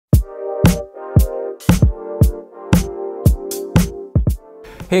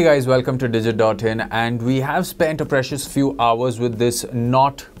Hey guys, welcome to Digit.in, and we have spent a precious few hours with this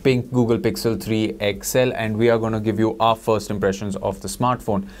not pink Google Pixel 3 XL, and we are going to give you our first impressions of the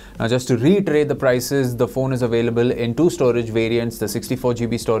smartphone. Now, just to reiterate the prices, the phone is available in two storage variants, the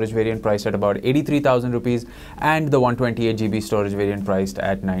 64GB storage variant priced at about 83,000 rupees and the 128GB storage variant priced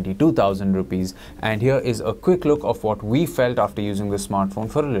at 92,000 rupees. And here is a quick look of what we felt after using this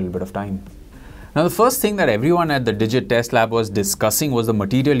smartphone for a little bit of time. Now, the first thing that everyone at the Digit Test Lab was discussing was the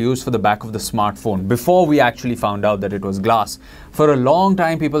material used for the back of the smartphone before we actually found out that it was glass. For a long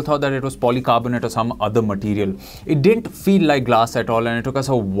time, people thought that it was polycarbonate or some other material. It didn't feel like glass at all, and it took us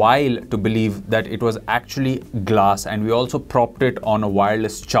a while to believe that it was actually glass, and we also propped it on a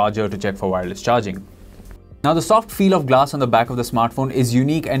wireless charger to check for wireless charging. Now, the soft feel of glass on the back of the smartphone is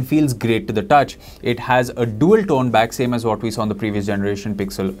unique and feels great to the touch. It has a dual tone back, same as what we saw on the previous generation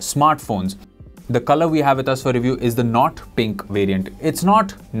Pixel smartphones. The color we have with us for review is the not pink variant. It's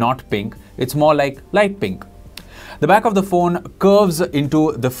not pink, it's more like light pink. The back of the phone curves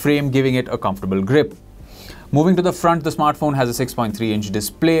into the frame, giving it a comfortable grip. Moving to the front, the smartphone has a 6.3-inch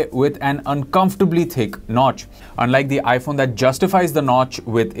display with an uncomfortably thick notch. Unlike the iPhone that justifies the notch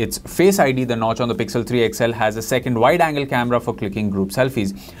with its Face ID, the notch on the Pixel 3 XL has a second wide-angle camera for clicking group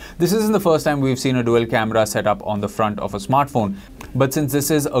selfies. This isn't the first time we've seen a dual camera set up on the front of a smartphone. But since this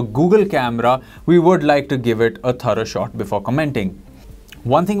is a Google camera, we would like to give it a thorough shot before commenting.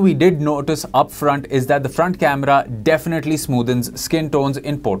 One thing we did notice up front is that the front camera definitely smoothens skin tones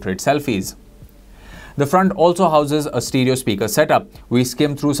in portrait selfies. The front also houses a stereo speaker setup. We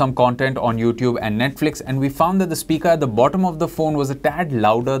skimmed through some content on YouTube and Netflix, and we found that the speaker at the bottom of the phone was a tad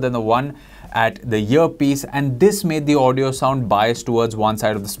louder than the one at the earpiece, and this made the audio sound biased towards one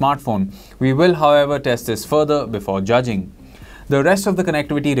side of the smartphone. We will, however, test this further before judging. The rest of the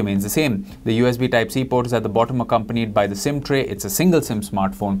connectivity remains the same. The USB Type-C port is at the bottom, accompanied by the SIM tray. It's a single SIM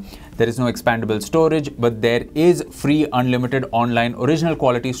smartphone. There is no expandable storage, but there is free unlimited online original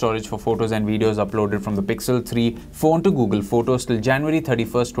quality storage for photos and videos uploaded from the Pixel 3 phone to Google Photos till January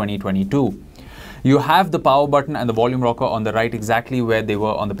 31st, 2022. You have the power button and the volume rocker on the right, exactly where they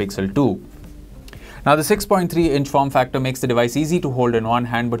were on the Pixel 2. Now, the 6.3-inch form factor makes the device easy to hold in one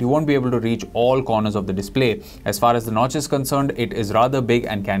hand, but you won't be able to reach all corners of the display. As far as the notch is concerned, it is rather big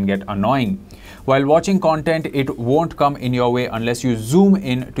and can get annoying. While watching content, it won't come in your way unless you zoom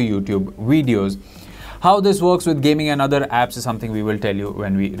in to YouTube videos. How this works with gaming and other apps is something we will tell you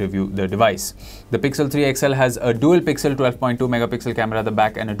when we review the device. The Pixel 3 XL has a dual pixel 12.2 megapixel camera at the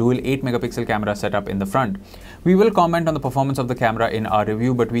back and a dual 8 megapixel camera setup in the front. We will comment on the performance of the camera in our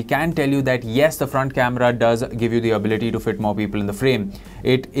review, but we can tell you that yes, the front camera does give you the ability to fit more people in the frame.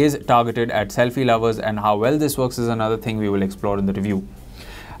 It is targeted at selfie lovers, and how well this works is another thing we will explore in the review.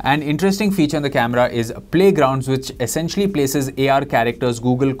 An interesting feature in the camera is Playgrounds, which essentially places AR characters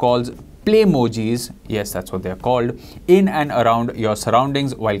Google calls Playmojis, yes, that's what they're called, in and around your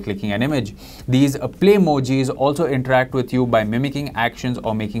surroundings while clicking an image. These Playmojis also interact with you by mimicking actions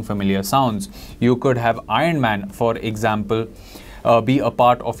or making familiar sounds. You could have Iron Man, for example, be a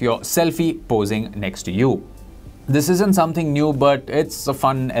part of your selfie posing next to you. This isn't something new, but it's a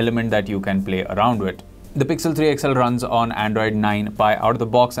fun element that you can play around with. The Pixel 3 XL runs on Android 9 Pie out of the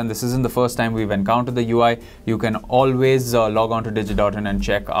box, and this isn't the first time we've encountered the UI. You can always log on to Digit.in and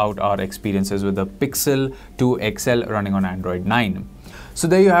check out our experiences with the Pixel 2 XL running on Android 9. So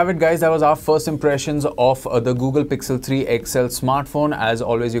there you have it, guys. That was our first impressions of the Google Pixel 3 XL smartphone. As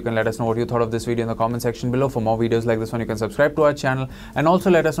always, you can let us know what you thought of this video in the comment section below. For more videos like this one, you can subscribe to our channel, and also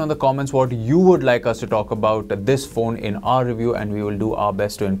let us know in the comments what you would like us to talk about this phone in our review, and we will do our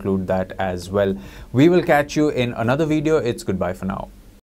best to include that as well. We will catch you in another video. It's goodbye for now.